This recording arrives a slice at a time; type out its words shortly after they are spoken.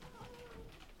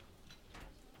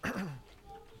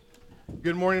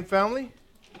Good morning, family.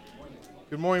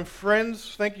 Good morning,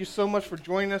 friends. Thank you so much for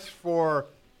joining us for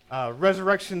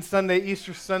Resurrection Sunday,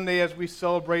 Easter Sunday, as we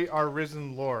celebrate our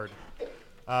risen Lord.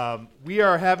 We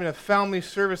are having a family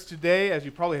service today, as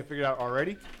you probably have figured out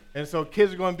already. And so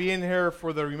kids are going to be in here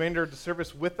for the remainder of the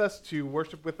service with us, to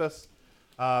worship with us,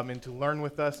 and to learn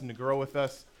with us, and to grow with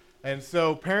us. And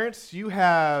so, parents, you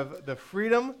have the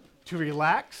freedom to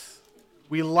relax.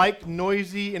 We like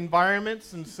noisy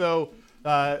environments, and so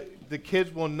the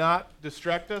kids will not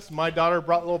distract us. My daughter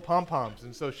brought little pom-poms,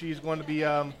 and so she's going to be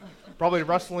probably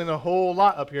rustling a whole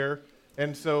lot up here.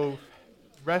 And so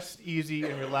rest easy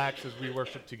and relax as we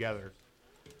worship together.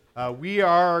 We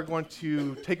are going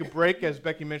to take a break, as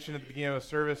Becky mentioned at the beginning of the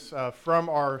service, from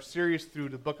our series through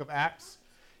the book of Acts,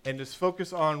 and just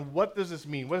focus on what does this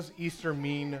mean? What does Easter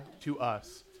mean to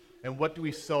us? And what do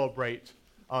we celebrate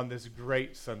on this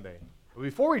great Sunday? But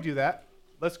before we do that,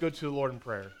 let's go to the Lord in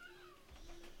prayer.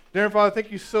 Dear Father,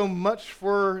 thank you so much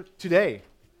for today,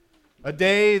 a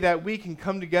day that we can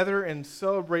come together and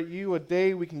celebrate you, a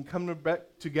day we can come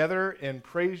together and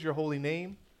praise your holy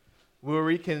name, where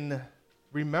we can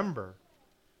remember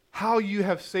how you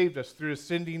have saved us through the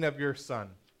sending of your Son,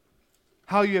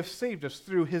 how you have saved us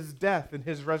through his death and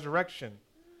his resurrection,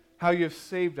 how you have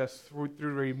saved us through the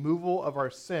removal of our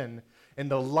sin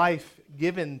and the life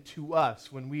given to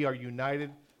us when we are united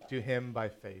to him by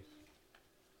faith.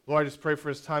 Lord, I just pray for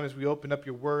this time as we open up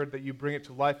your word, that you bring it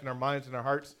to life in our minds and our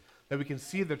hearts, that we can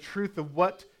see the truth of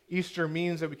what Easter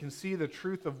means, that we can see the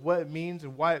truth of what it means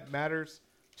and why it matters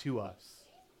to us.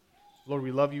 Lord,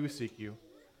 we love you, we seek you,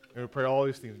 and we pray all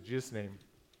these things in Jesus' name.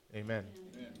 Amen.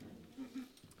 Amen.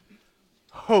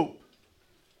 Hope.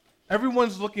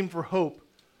 Everyone's looking for hope.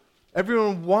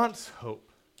 Everyone wants hope.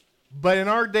 But in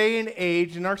our day and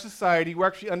age, in our society, we're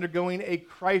actually undergoing a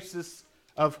crisis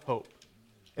of hope.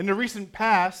 In the recent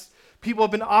past, people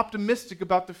have been optimistic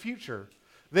about the future.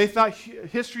 They thought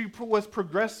history was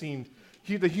progressing.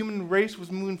 The human race was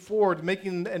moving forward,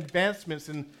 making advancements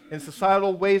in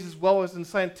societal ways as well as in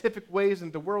scientific ways,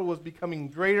 and the world was becoming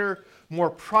greater, more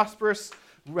prosperous,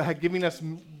 giving us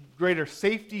greater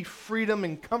safety, freedom,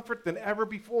 and comfort than ever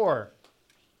before.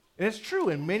 And it's true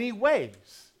in many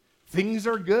ways. Things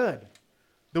are good.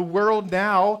 The world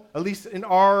now, at least in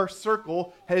our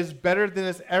circle, is better than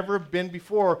it's ever been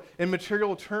before. In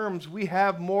material terms, we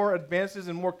have more advances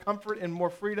and more comfort and more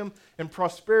freedom and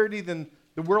prosperity than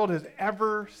the world has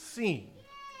ever seen.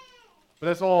 But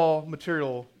that's all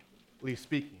materially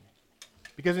speaking.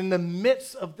 Because in the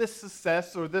midst of this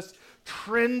success or this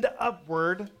trend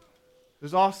upward,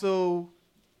 there's also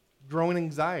growing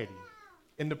anxiety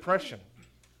and depression,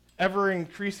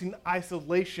 ever-increasing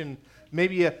isolation,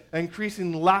 maybe an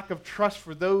increasing lack of trust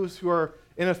for those who are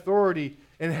in authority,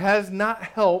 and has not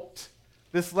helped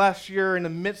this last year in the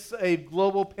midst of a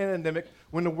global pandemic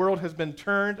when the world has been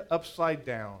turned upside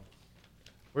down,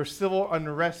 where civil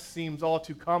unrest seems all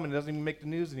too common, it doesn't even make the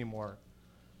news anymore,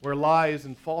 where lies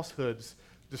and falsehoods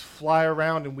just fly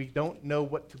around and we don't know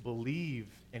what to believe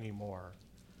anymore,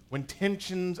 when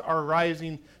tensions are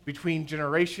rising between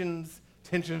generations,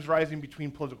 tensions rising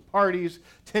between political parties,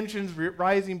 tensions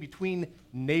rising between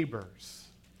neighbors.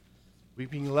 We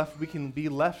can be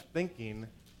left thinking,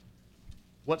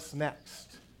 what's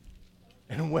next?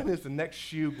 And when is the next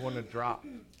shoe going to drop?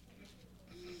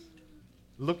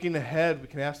 Looking ahead, we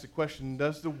can ask the question,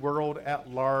 does the world at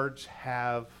large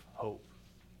have hope?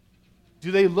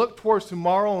 Do they look towards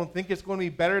tomorrow and think it's going to be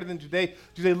better than today?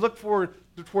 Do they look forward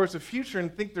towards the future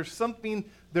and think there's something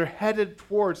they're headed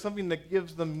towards, something that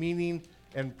gives them meaning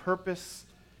and purpose?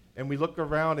 And we look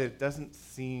around, it doesn't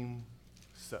seem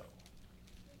so.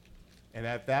 And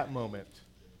at that moment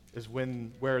is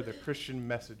where the Christian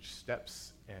message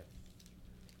steps in.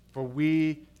 For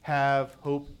we have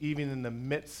hope even in the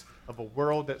midst of a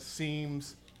world that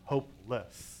seems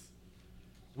hopeless.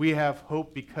 We have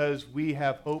hope because we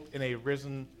have hope in a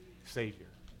risen Savior.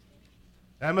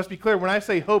 And I must be clear, when I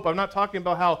say hope, I'm not talking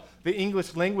about how the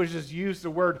English language has used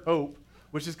the word hope,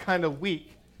 which is kind of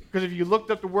weak. Because if you looked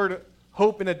up the word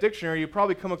hope in a dictionary, you'd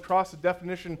probably come across a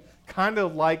definition kind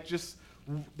of like just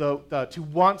to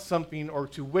want something or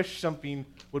to wish something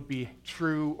would be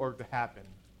true or to happen.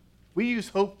 We use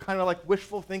hope kind of like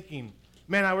wishful thinking.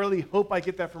 Man, I really hope I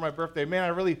get that for my birthday. Man, I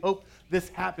really hope this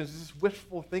happens. This is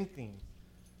wishful thinking.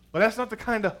 But that's not the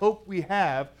kind of hope we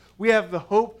have. We have the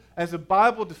hope as the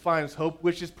Bible defines hope,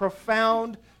 which is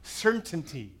profound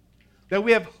certainty. That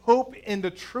we have hope in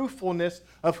the truthfulness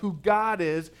of who God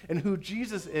is and who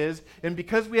Jesus is. And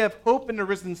because we have hope in the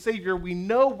risen Savior, we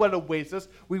know what awaits us.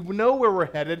 We know where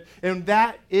we're headed. And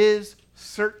that is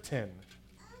certain.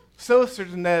 So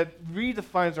certain that it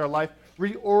redefines our life,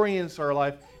 reorients our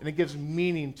life, and it gives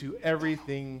meaning to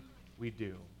everything we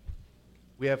do.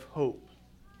 We have hope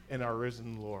in our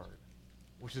risen Lord,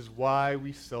 which is why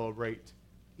we celebrate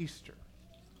Easter.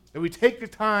 That we take the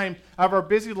time out of our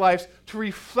busy lives to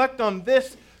reflect on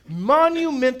this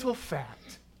monumental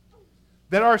fact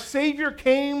that our Savior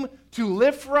came to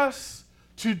live for us,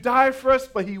 to die for us,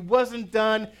 but he wasn't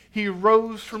done. He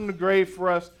rose from the grave for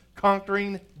us,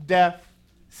 conquering death,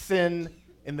 sin,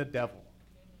 and the devil.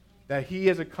 That he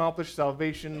has accomplished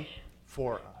salvation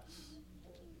for us.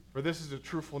 For this is the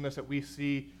truthfulness that we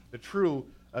see, the true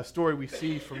story we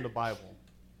see from the Bible.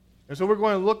 And so we're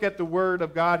going to look at the Word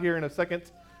of God here in a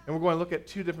second, and we're going to look at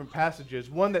two different passages.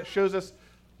 One that shows us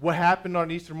what happened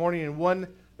on Easter morning, and one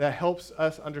that helps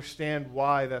us understand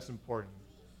why that's important.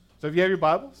 So if you have your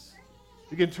Bibles,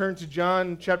 you can turn to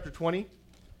John chapter 20.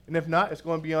 And if not, it's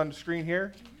going to be on the screen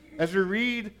here. As we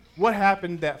read what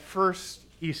happened that first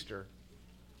Easter.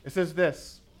 It says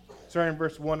this, starting in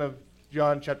verse 1 of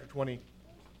John chapter 20.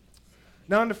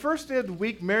 Now on the first day of the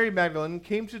week, Mary Magdalene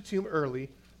came to the tomb early,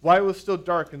 while it was still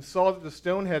dark, and saw that the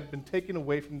stone had been taken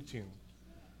away from the tomb.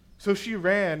 So she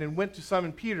ran and went to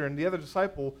Simon Peter and the other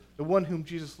disciple, the one whom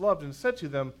Jesus loved, and said to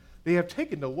them, "They have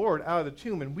taken the Lord out of the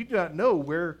tomb, and we do not know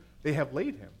where they have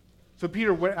laid him." So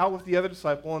Peter went out with the other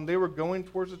disciple, and they were going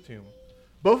towards the tomb.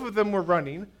 Both of them were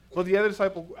running, but the other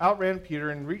disciple outran Peter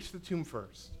and reached the tomb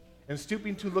first. And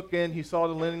stooping to look in, he saw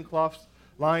the linen cloths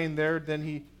lying there,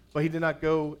 but he did not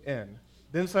go in.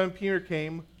 Then Simon Peter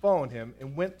came, following him,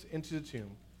 and went into the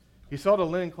tomb. He saw the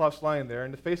linen cloths lying there,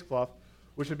 and the face cloth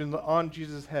which had been on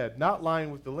Jesus' head, not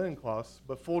lying with the linen cloths,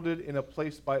 but folded in a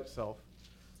place by itself.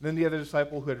 Then the other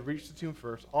disciple who had reached the tomb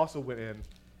first also went in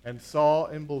and saw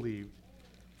and believed.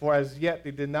 For as yet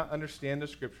they did not understand the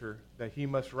scripture that he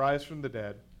must rise from the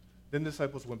dead. Then the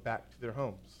disciples went back to their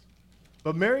homes.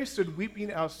 But Mary stood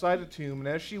weeping outside the tomb, and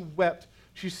as she wept,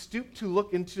 she stooped to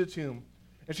look into the tomb.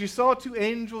 And she saw two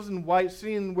angels in white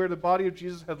sitting where the body of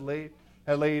Jesus had laid,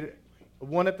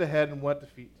 one at the head and one at the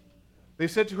feet. They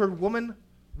said to her, "Woman,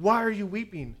 why are you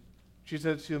weeping?" She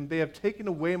said to him, "They have taken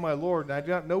away my Lord, and I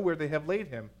do not know where they have laid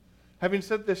him." Having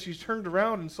said this, she turned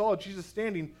around and saw Jesus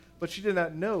standing, but she did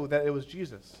not know that it was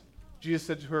Jesus. Jesus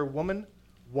said to her, "Woman,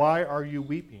 why are you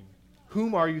weeping?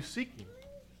 Whom are you seeking?"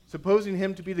 Supposing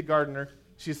him to be the gardener,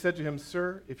 she said to him,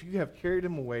 "Sir, if you have carried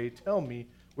him away, tell me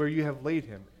where you have laid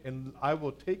him, and I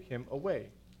will take him away."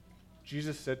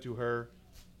 Jesus said to her,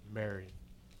 "Mary."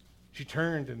 She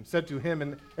turned and said to him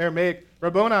in Aramaic,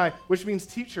 "Rabboni," which means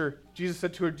teacher. Jesus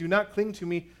said to her, "Do not cling to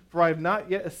me, for I have not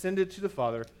yet ascended to the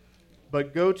Father.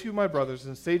 But go to my brothers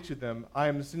and say to them, I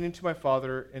am ascending to my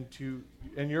Father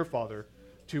and your Father,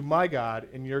 to my God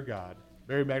and your God."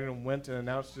 Mary Magdalene went and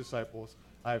announced to the disciples,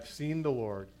 "I have seen the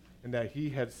Lord," and that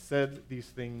he had said these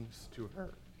things to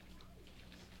her.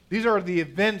 These are the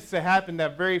events that happened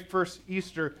that very first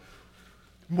Easter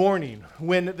morning,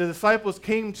 when the disciples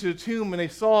came to the tomb and they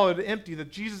saw it empty,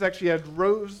 that Jesus actually had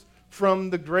rose from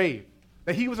the grave,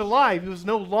 that he was alive. He was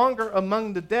no longer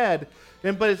among the dead.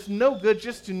 But it's no good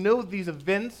just to know these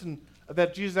events and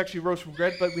that Jesus actually rose from the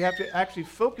grave, but we have to actually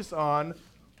focus on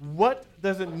what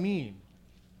does it mean.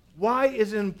 Why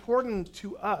is it important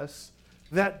to us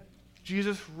that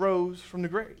Jesus rose from the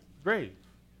grave?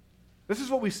 This is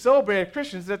what we celebrate as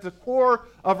Christians, at the core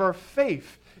of our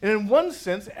faith. And in one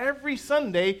sense, every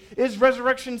Sunday is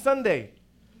Resurrection Sunday.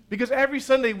 Because every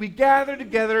Sunday we gather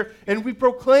together and we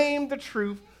proclaim the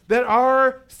truth that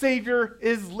our Savior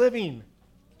is living.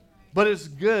 But it's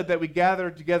good that we gather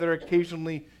together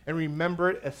occasionally and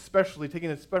remember it, especially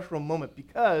taking a special moment,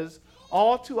 because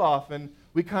all too often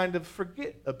we kind of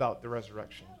forget about the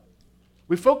resurrection.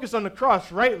 We focus on the cross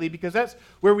rightly because that's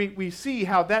where we see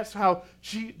how that's how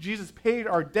Jesus paid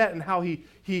our debt and how he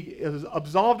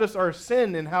absolved us our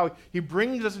sin and how he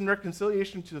brings us in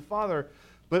reconciliation to the Father.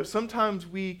 But sometimes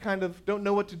we kind of don't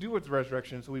know what to do with the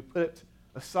resurrection, so we put it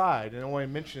aside, and I want to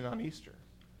mention it on Easter.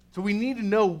 So we need to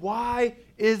know, why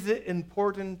is it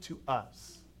important to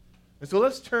us? And so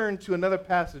let's turn to another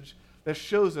passage that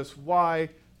shows us why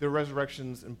the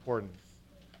resurrection is important.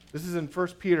 This is in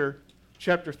 1 Peter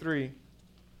chapter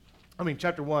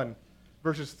 1,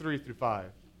 verses 3 through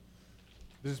 5.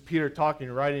 This is Peter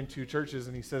talking, writing to churches,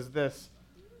 and he says this: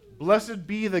 "Blessed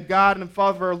be the God and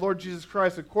Father of our Lord Jesus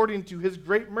Christ. According to his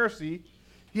great mercy,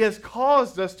 he has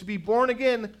caused us to be born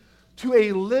again to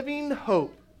a living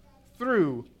hope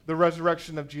through the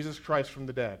resurrection of Jesus Christ from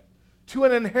the dead, to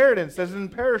an inheritance that is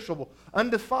imperishable,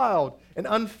 undefiled, and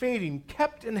unfading,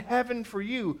 kept in heaven for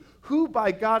you, who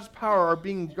by God's power are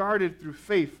being guarded through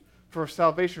faith for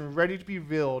salvation, ready to be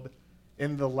revealed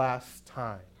in the last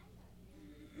time."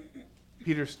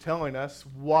 Peter's telling us,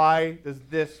 why does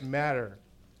this matter?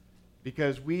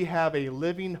 Because we have a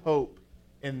living hope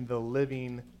in the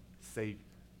living Savior.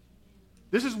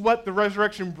 This is what the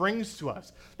resurrection brings to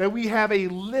us, that we have a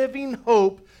living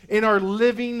hope in our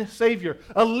living Savior.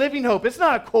 A living hope. It's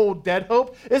not a cold, dead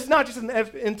hope. It's not just an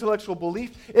intellectual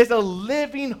belief. It's a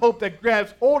living hope that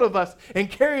grabs hold of us and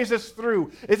carries us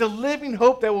through. It's a living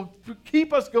hope that will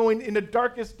keep us going in the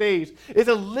darkest days. It's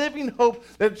a living hope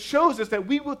that shows us that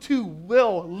we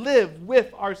will live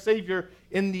with our Savior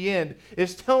in the end.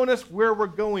 It's telling us where we're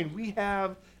going. We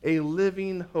have a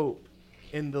living hope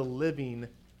in the living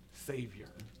Savior.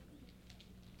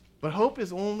 But hope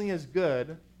is only as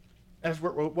good as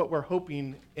what we're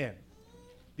hoping in.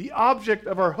 The object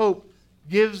of our hope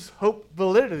gives hope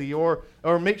validity or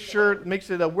makes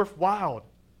it worthwhile.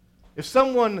 If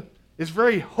someone is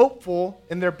very hopeful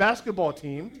in their basketball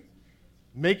team,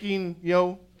 making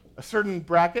a certain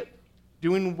bracket,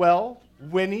 doing well,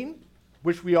 winning,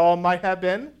 which we all might have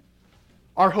been,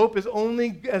 our hope is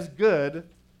only as good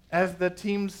as the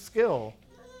team's skill,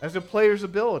 as the player's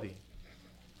ability.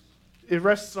 It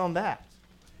rests on that.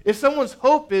 If someone's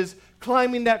hope is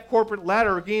climbing that corporate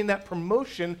ladder or gaining that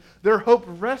promotion, their hope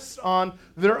rests on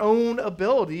their own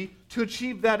ability to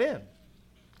achieve that end.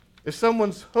 If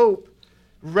someone's hope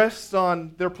rests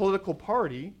on their political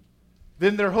party,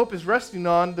 then their hope is resting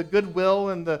on the goodwill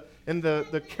and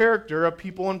the character of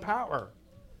people in power.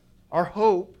 Our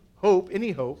hope,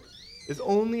 any hope, is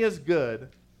only as good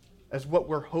as what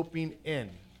we're hoping in,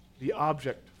 the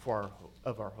object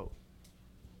of our hope.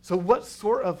 So what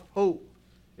sort of hope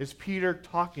is Peter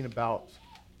talking about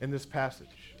in this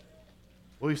passage?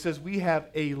 Well, he says we have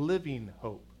a living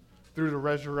hope through the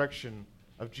resurrection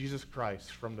of Jesus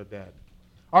Christ from the dead.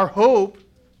 Our hope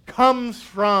comes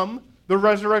from the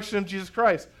resurrection of Jesus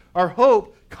Christ. Our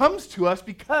hope comes to us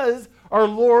because our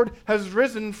Lord has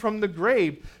risen from the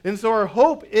grave. And so our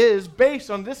hope is based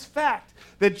on this fact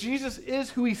that Jesus is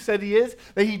who he said he is,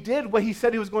 that he did what he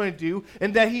said he was going to do,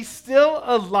 and that he's still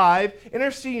alive,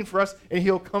 interceding for us, and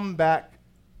he'll come back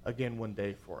again one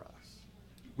day for us.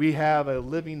 We have a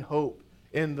living hope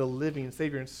in the living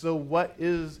Savior. And so what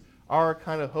is our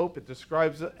kind of hope? It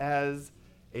describes it as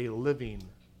a living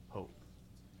hope.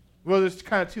 Well, there's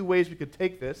kind of two ways we could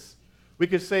take this. We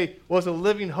could say, well, it's a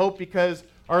living hope because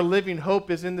our living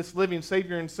hope is in this living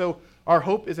Savior, and so our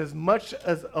hope is as much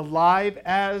as alive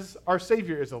as our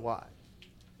Savior is alive.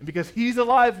 And because he's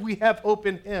alive, we have hope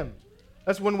in him.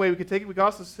 That's one way we could take it. We could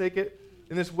also take it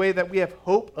in this way that we have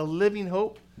hope, a living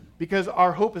hope, because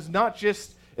our hope is not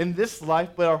just in this life,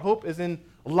 but our hope is in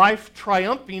life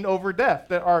triumphing over death.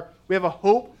 We have a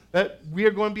hope that we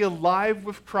are going to be alive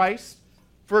with Christ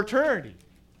for eternity.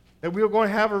 That we are going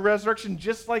to have a resurrection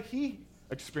just like he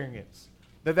experienced.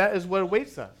 That is what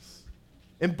awaits us.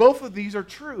 And both of these are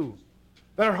true.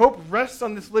 That our hope rests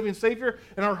on this living Savior,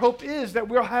 and our hope is that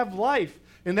we'll have life,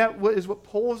 and that is what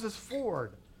pulls us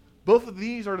forward. Both of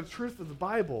these are the truth of the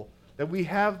Bible, that we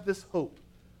have this hope,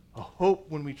 a hope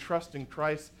when we trust in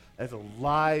Christ as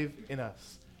alive in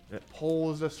us, and it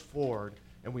pulls us forward,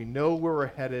 and we know where we're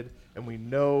headed, and we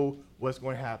know what's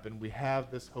going to happen. We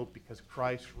have this hope because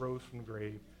Christ rose from the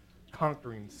grave,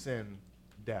 conquering sin,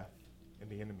 death, and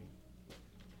the enemy.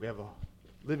 We have a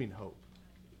living hope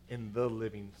in the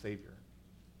living Savior.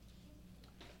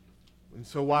 And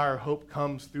so while our hope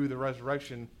comes through the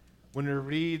resurrection, when we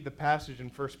read the passage in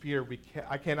 1 Peter,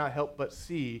 I cannot help but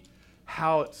see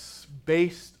how it's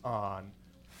based on,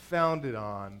 founded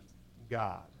on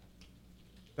God.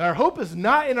 That our hope is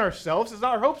not in ourselves.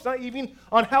 Our hope's not even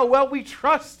on how well we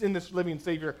trust in this living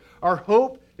Savior. Our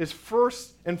hope is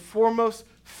first and foremost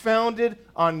founded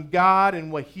on God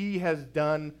and what he has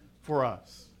done for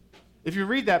us. If you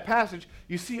read that passage,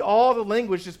 you see all the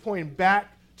language just pointing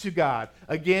back to God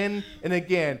again and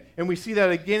again. And we see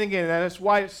that again and again. And that's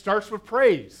why it starts with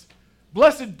praise.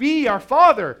 Blessed be our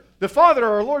Father, the Father of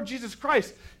our Lord Jesus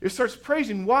Christ. It starts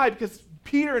praising. Why? Because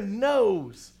Peter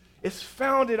knows it's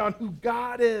founded on who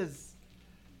God is.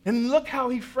 And look how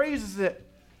he phrases it.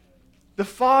 The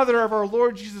Father of our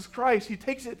Lord Jesus Christ. He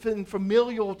takes it in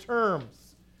familial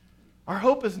terms. Our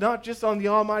hope is not just on the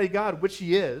Almighty God, which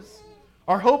he is.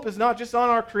 Our hope is not just on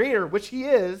our Creator, which he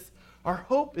is. Our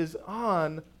hope is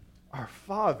on our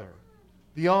Father,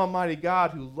 the Almighty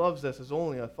God who loves us as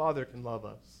only a Father can love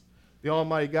us. The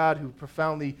Almighty God who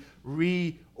profoundly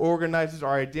reorganizes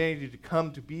our identity to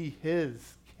come to be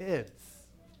his kids.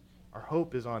 Our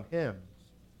hope is on him.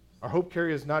 Our hope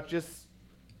carrier is not just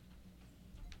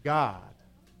God,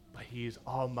 but he is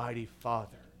Almighty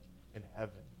Father in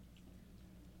heaven.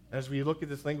 As we look at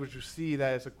this language, we see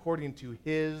that it's according to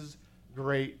his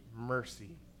great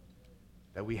mercy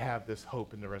that we have this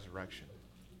hope in the resurrection.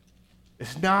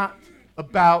 It's not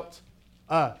about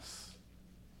us.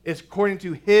 It's according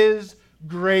to his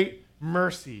great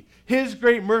mercy. His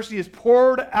great mercy is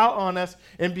poured out on us,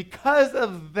 and because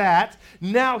of that,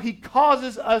 now he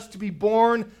causes us to be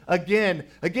born again.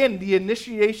 Again, the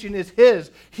initiation is his.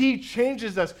 He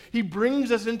changes us. He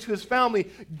brings us into his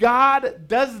family. God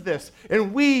does this,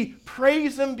 and we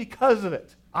praise him because of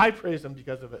it. I praise him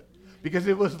because of it. Because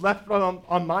if it was left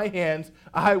on my hands,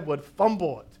 I would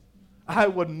fumble it. I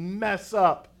would mess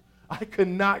up. I could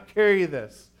not carry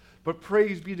this. But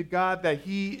praise be to God that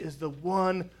he is the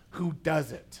one who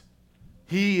does it.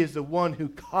 He is the one who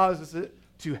causes it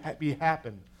to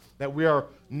happen. That we are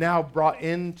now brought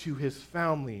into his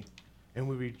family, and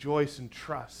we rejoice and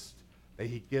trust that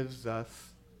he gives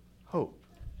us hope.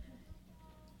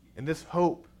 And this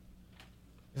hope,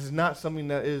 this is not something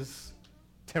that is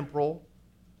temporal.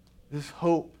 This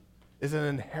hope is an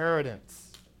inheritance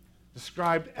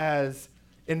described as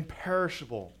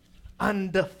imperishable,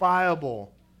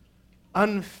 undefilable,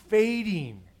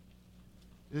 unfading.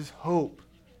 This hope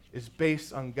is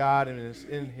based on God and is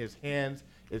in his hands.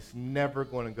 It's never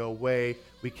going to go away.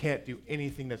 We can't do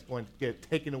anything that's going to get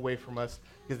taken away from us.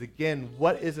 Because again,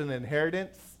 what is an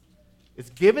inheritance? It's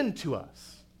given to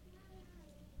us.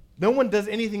 No one does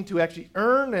anything to actually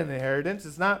earn an inheritance.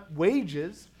 It's not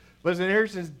wages, but it's an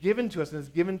inheritance given to us, and it's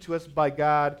given to us by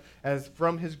God as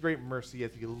from his great mercy,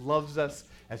 as he loves us,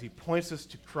 as he points us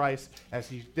to Christ, as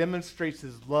he demonstrates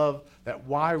his love, that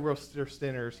while we're still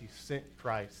sinners, he sent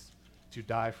Christ to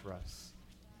die for us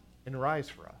and rise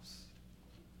for us.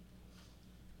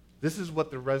 This is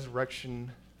what the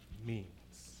resurrection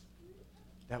means.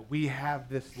 That we have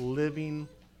this living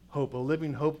hope, a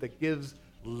living hope that gives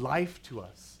life to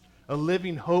us, a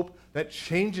living hope that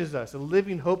changes us, a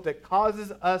living hope that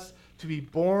causes us to be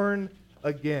born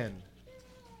again,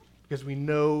 because we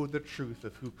know the truth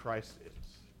of who Christ is.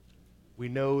 We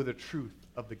know the truth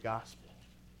of the gospel,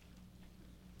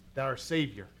 that our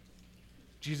Savior,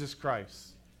 Jesus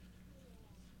Christ,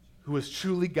 who was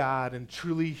truly God and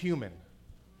truly human.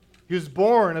 He was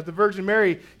born of the Virgin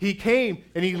Mary. He came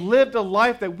and he lived a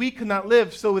life that we could not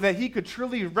live so that he could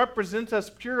truly represent us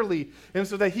purely and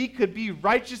so that he could be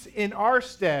righteous in our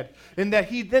stead, and that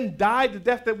he then died the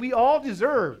death that we all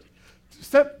deserved.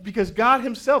 Because God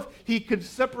himself, he could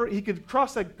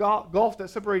cross that gulf that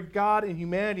separated God and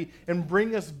humanity and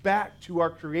bring us back to our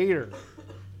Creator.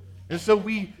 And so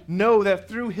we know that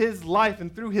through his life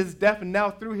and through his death and now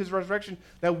through his resurrection,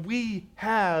 that we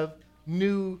have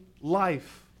new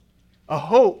life. A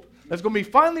hope that's going to be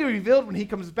finally revealed when he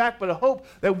comes back, but a hope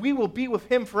that we will be with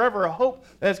him forever. A hope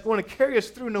that's going to carry us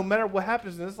through no matter what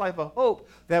happens in this life. A hope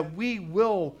that we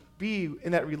will be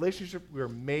in that relationship we are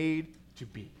made to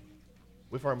be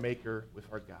with our Maker, with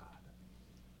our God.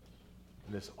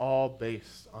 And it's all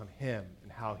based on him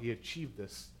and how he achieved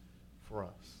this for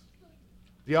us.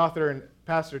 The author and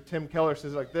pastor Tim Keller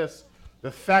says it like this: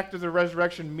 the fact of the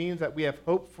resurrection means that we have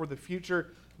hope for the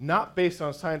future, not based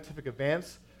on scientific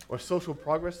advance or social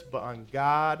progress, but on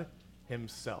God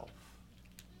himself.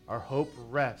 Our hope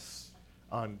rests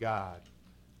on God.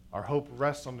 Our hope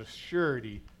rests on the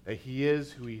surety that he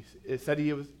is who he said he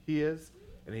is,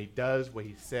 and he does what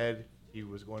he said he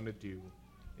was going to do.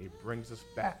 And he brings us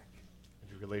back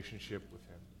into relationship with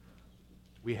him.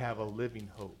 We have a living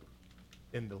hope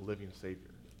in the living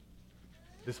Savior.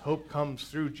 This hope comes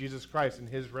through Jesus Christ and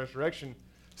his resurrection.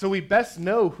 So we best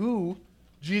know who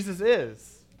Jesus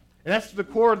is. And that's the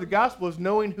core of the gospel, is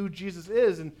knowing who Jesus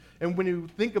is. And when you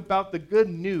think about the good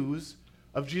news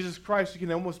of Jesus Christ, you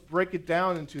can almost break it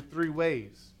down into three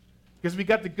ways. Because we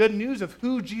got the good news of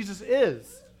who Jesus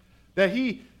is. That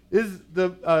he is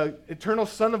the eternal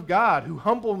Son of God who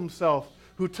humbled himself,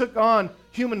 who took on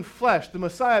human flesh, the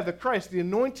Messiah, the Christ, the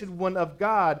anointed one of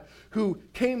God, who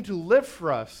came to live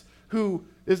for us, who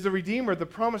is the Redeemer, the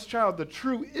promised child, the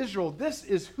true Israel. This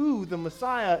is who the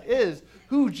Messiah is,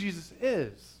 who Jesus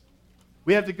is.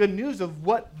 We have the good news of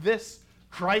what this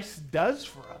Christ does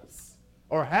for us,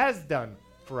 or has done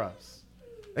for us.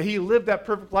 That he lived that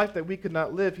perfect life that we could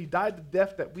not live. He died the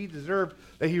death that we deserved.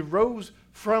 That he rose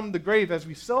from the grave as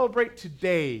we celebrate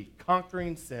today,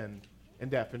 conquering sin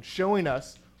and death and showing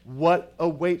us what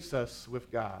awaits us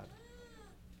with God.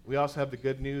 We also have the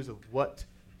good news of what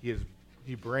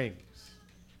he brings.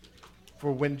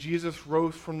 For when Jesus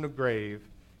rose from the grave,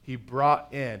 he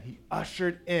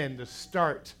ushered in the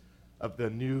start of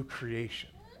the new creation.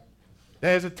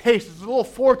 That is a taste, it's a little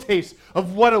foretaste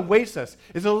of what awaits us.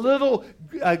 It's a little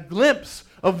glimpse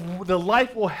of the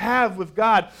life we'll have with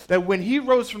God. That when he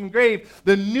rose from the grave,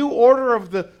 the new order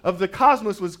of the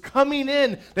cosmos was coming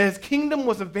in, that his kingdom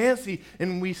was advancing,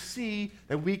 and we see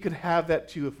that we could have that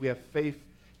too if we have faith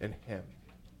in him.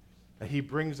 that he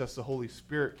brings us the Holy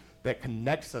Spirit that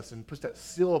connects us and puts that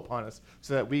seal upon us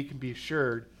so that we can be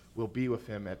assured we'll be with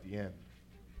him at the end.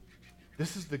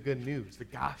 This is the good news, the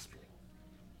gospel,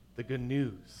 the good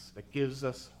news that gives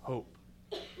us hope,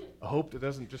 a hope that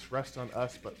doesn't just rest on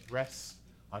us, but rests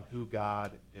on who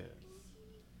God is.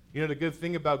 You know, the good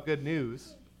thing about good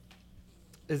news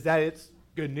is that it's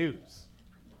good news.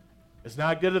 It's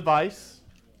not good advice.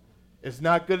 It's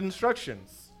not good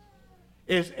instructions.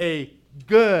 It's a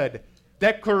good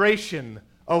declaration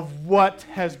of what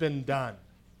has been done.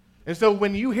 And so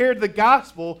when you hear the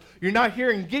gospel, you're not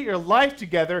hearing get your life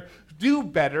together, do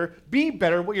better, be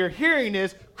better. What you're hearing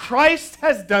is Christ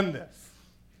has done this.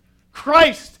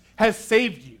 Christ has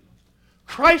saved you.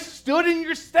 Christ stood in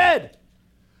your stead.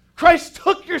 Christ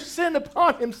took your sin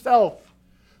upon himself.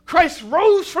 Christ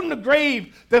rose from the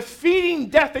grave, defeating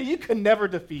death that you can never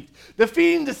defeat,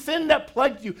 defeating the sin that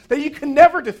plagued you that you can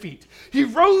never defeat. He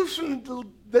rose from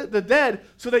the dead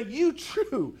so that you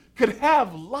too could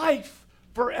have life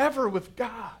forever with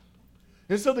God.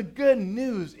 And so the good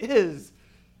news is,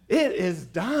 it is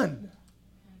done.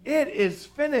 It is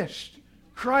finished.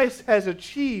 Christ has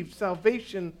achieved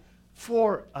salvation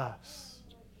for us.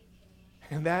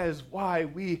 And that is why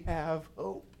we have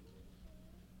hope.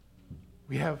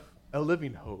 We have a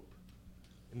living hope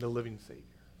in the living Savior.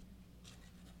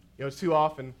 You know, it's too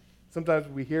often, sometimes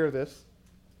we hear this,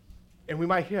 and we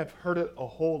might have heard it a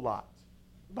whole lot.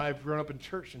 We might have grown up in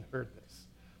church and heard this.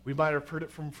 We might have heard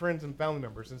it from friends and family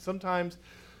members. And sometimes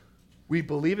we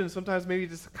believe it, and sometimes maybe it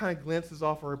just kind of glances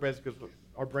off our brains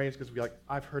because we're like,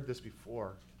 I've heard this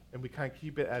before. And we kind of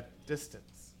keep it at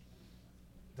distance.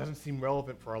 It doesn't seem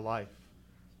relevant for our life.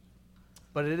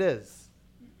 But it is.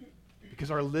 Because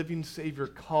our living Savior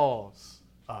calls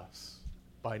us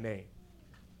by name.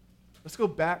 Let's go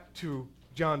back to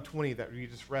John 20 that we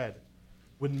just read.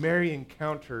 When Mary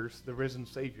encounters the risen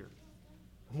Savior.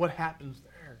 And what happens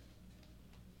there?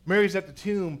 Mary's at the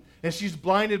tomb, and she's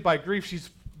blinded by grief. She's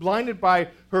blinded by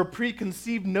her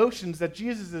preconceived notions that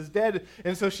Jesus is dead,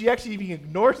 and so she actually even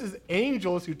ignores his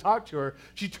angels who talk to her.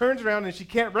 She turns around, and she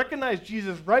can't recognize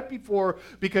Jesus right before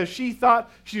because she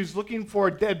thought she was looking for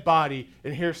a dead body,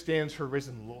 and here stands her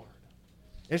risen Lord.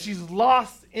 And she's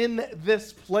lost in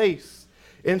this place,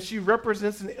 and she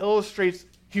represents and illustrates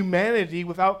humanity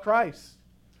without Christ.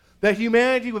 That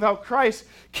humanity without Christ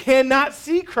cannot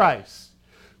see Christ.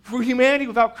 For humanity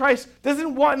without Christ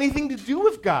doesn't want anything to do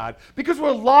with God because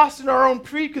we're lost in our own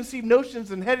preconceived notions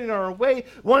and heading our own way,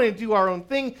 wanting to do our own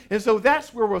thing. And so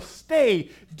that's where we'll stay,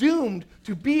 doomed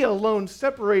to be alone,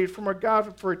 separated from our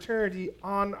God for eternity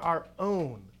on our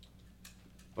own.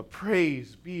 But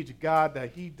praise be to God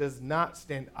that he does not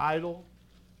stand idle.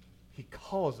 He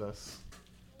calls us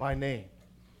by name.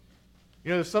 You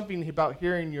know, there's something about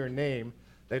hearing your name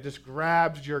that just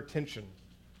grabs your attention.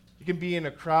 You can be in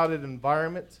a crowded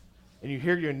environment, and you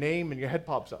hear your name, and your head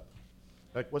pops up.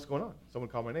 Like, what's going on? Someone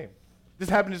called my name. This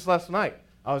happened just last night.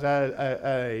 I was at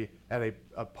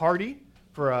a party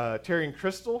for Terry and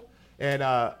Crystal, and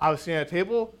I was sitting at a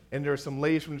table, and there were some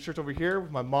ladies from the church over here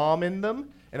with my mom in them,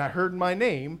 and I heard my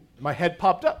name, and my head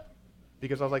popped up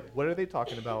because I was like, what are they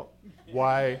talking about?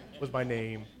 Why was my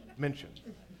name mentioned?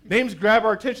 Names grab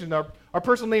our attention. Our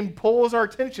personal name pulls our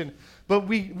attention. But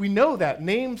we know that.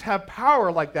 Names have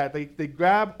power like that. They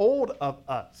grab hold of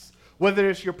us. Whether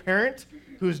it's your parent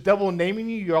who's double naming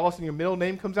you, you're all of a sudden your middle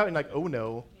name comes out, and you're like, oh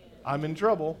no, I'm in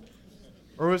trouble.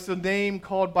 Or it's a name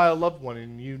called by a loved one,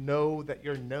 and you know that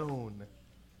you're known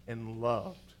and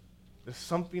loved. There's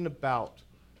something about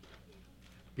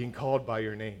being called by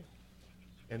your name.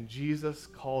 And Jesus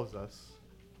calls us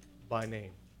by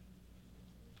name.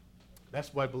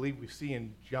 That's what I believe we see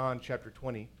in John chapter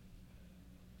 20.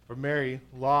 Where Mary,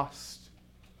 lost,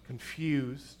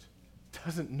 confused,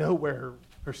 doesn't know where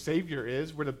her Savior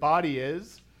is, where the body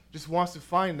is, just wants to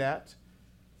find that.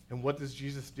 And what does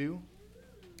Jesus do?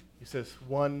 He says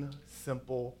one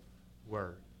simple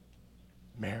word,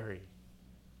 Mary.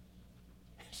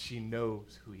 She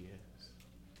knows who he is.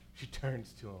 She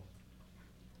turns to him,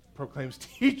 proclaims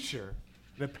teacher,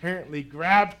 and apparently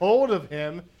grabbed hold of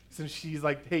him since she's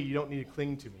like, hey, you don't need to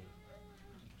cling to me.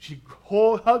 She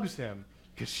hugs him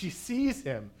because she sees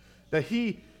him, that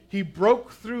he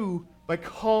broke through by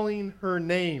calling her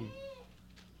name,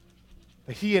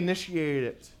 that he initiated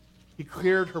it. He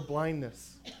cleared her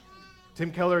blindness.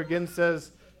 Tim Keller again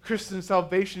says, Christian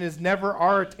salvation is never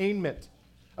our attainment,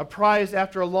 a prize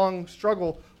after a long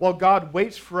struggle while God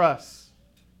waits for us.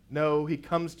 No, he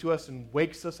comes to us and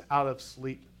wakes us out of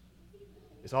sleep.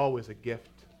 It's always a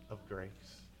gift of grace.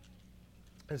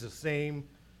 It's the same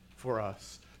for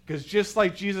us. Because just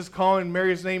like Jesus calling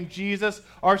Mary's name Jesus,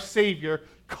 our Savior,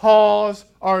 calls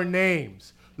our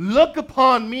names. Look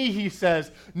upon me, he says.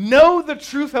 Know the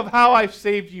truth of how I've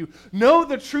saved you. Know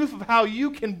the truth of how you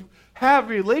can have a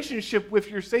relationship with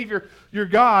your Savior, your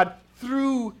God,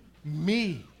 through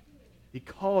me. He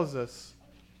calls us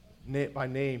by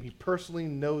name. He personally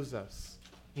knows us.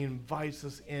 He invites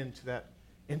us into that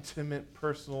intimate,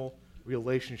 personal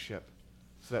relationship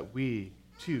so that we,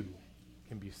 too,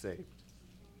 can be saved.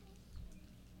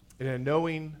 And in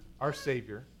knowing our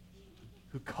Savior,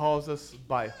 who calls us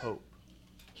by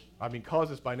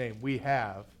calls us by name, we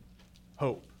have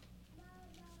hope.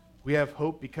 We have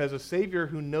hope because a Savior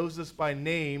who knows us by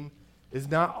name is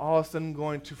not all of a sudden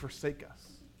going to forsake us.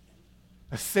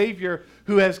 A Savior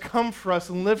who has come for us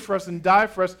and lived for us and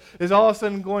died for us is all of a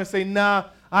sudden going to say, nah,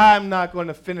 I'm not going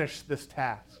to finish this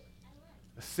task.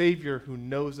 A Savior who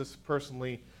knows us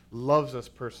personally, loves us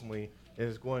personally, and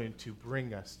is going to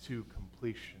bring us to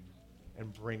completion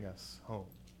and bring us home.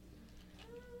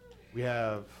 We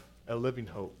have a living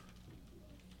hope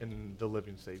in the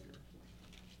living Savior.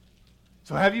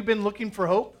 So have you been looking for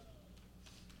hope?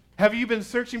 Have you been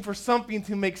searching for something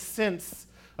to make sense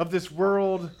of this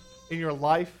world in your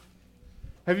life?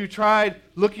 Have you tried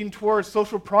looking towards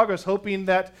social progress, hoping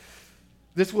that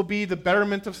this will be the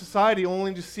betterment of society,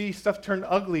 only to see stuff turn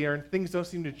uglier and things don't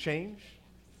seem to change?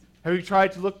 Have you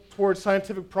tried to look towards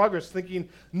scientific progress, thinking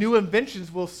new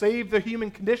inventions will save the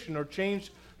human condition or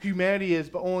change humanity is,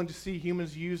 but only to see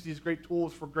humans use these great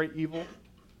tools for great evil?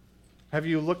 Have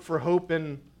you looked for hope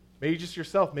in maybe just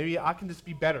yourself? Maybe I can just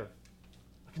be better.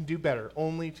 I can do better,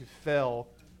 only to fail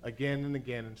again and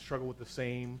again and struggle with the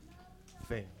same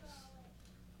things.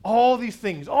 All these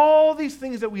things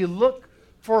that we look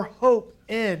for hope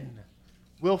in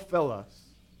will fail us,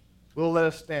 will let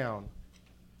us down,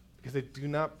 because they do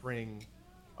not bring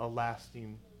a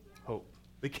lasting hope.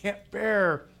 They can't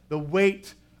bear the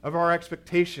weight of our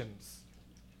expectations,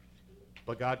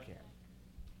 but God can.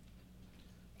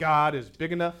 God is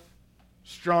big enough,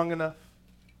 strong enough,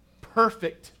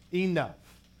 perfect enough,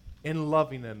 and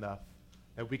loving enough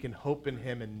that we can hope in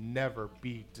him and never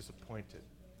be disappointed.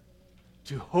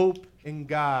 To hope in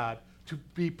God, to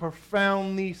be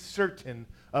profoundly certain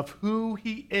of who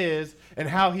he is and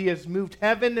how he has moved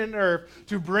heaven and earth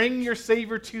to bring your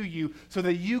Savior to you so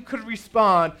that you could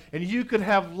respond and you could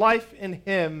have life in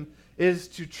him, is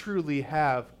to truly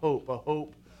have hope, a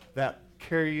hope that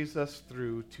carries us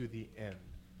through to the end,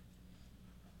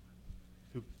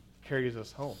 who carries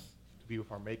us home to be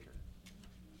with our Maker.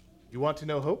 You want to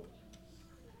know hope?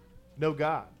 Know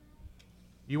God.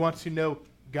 You want to know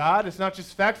God? It's not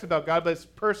just facts about God, but it's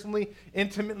personally,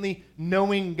 intimately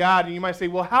knowing God. And you might say,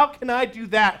 well, how can I do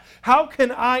that? How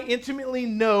can I intimately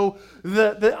know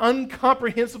the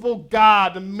incomprehensible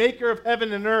God, the maker of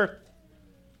heaven and earth?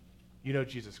 You know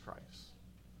Jesus Christ.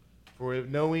 For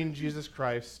knowing Jesus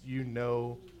Christ, you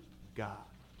know God.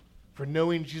 For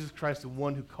knowing Jesus Christ, the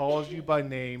one who calls you by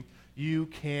name, you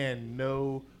can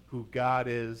know who God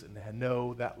is and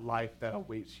know that life that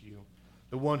awaits you.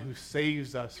 The one who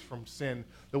saves us from sin,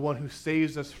 the one who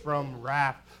saves us from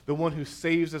wrath, the one who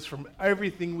saves us from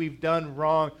everything we've done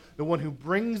wrong, the one who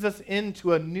brings us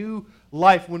into a new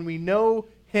life. When we know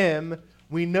him,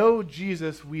 we know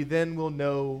Jesus, we then will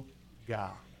know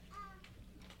God.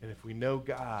 And if we know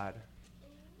God,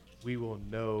 we will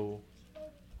know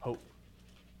hope,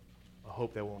 a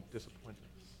hope that won't disappoint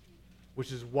us.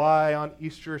 Which is why on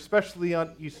Easter, especially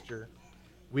on Easter,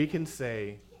 we can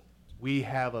say, we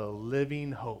have a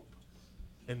living hope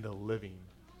in the living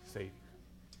Savior.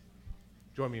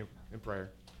 Join me in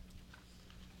prayer.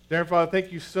 Dear Father,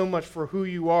 thank you so much for who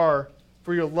you are,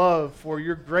 for your love, for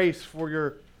your grace,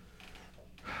 for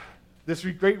this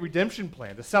great redemption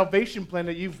plan, the salvation plan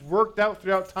that you've worked out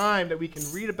throughout time that we can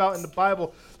read about in the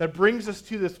Bible that brings us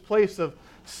to this place of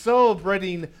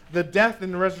celebrating the death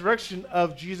and resurrection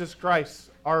of Jesus Christ,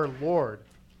 our Lord.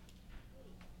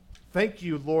 Thank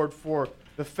you, Lord, for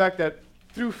the fact that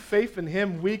through faith in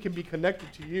him, we can be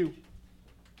connected to you.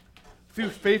 Through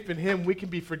faith in him, we can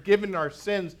be forgiven our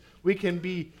sins. We can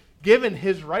be given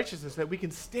his righteousness, that we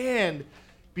can stand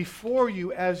before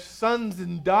you as sons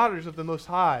and daughters of the Most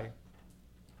High.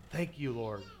 Thank you,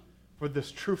 Lord, for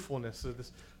this truthfulness,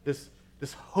 of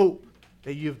this hope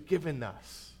that you've given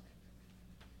us.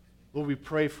 Lord, we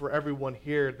pray for everyone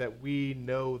here that we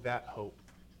know that hope,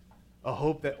 a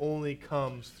hope that only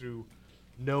comes through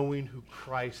knowing who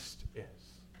Christ is,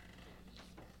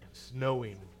 and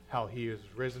knowing how he is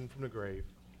risen from the grave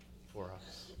for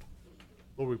us.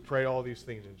 Lord, we pray all these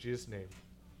things in Jesus' name.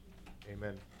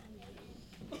 Amen.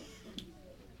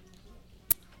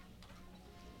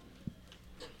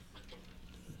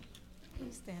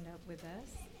 Please stand up with us.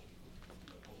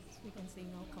 We can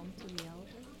sing "I'll Come to the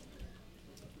Altar."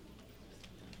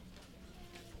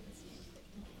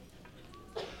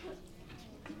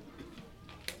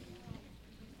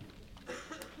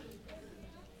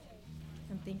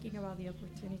 And thinking about the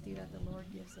opportunity that the Lord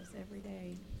gives us every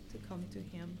day to come to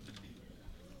Him.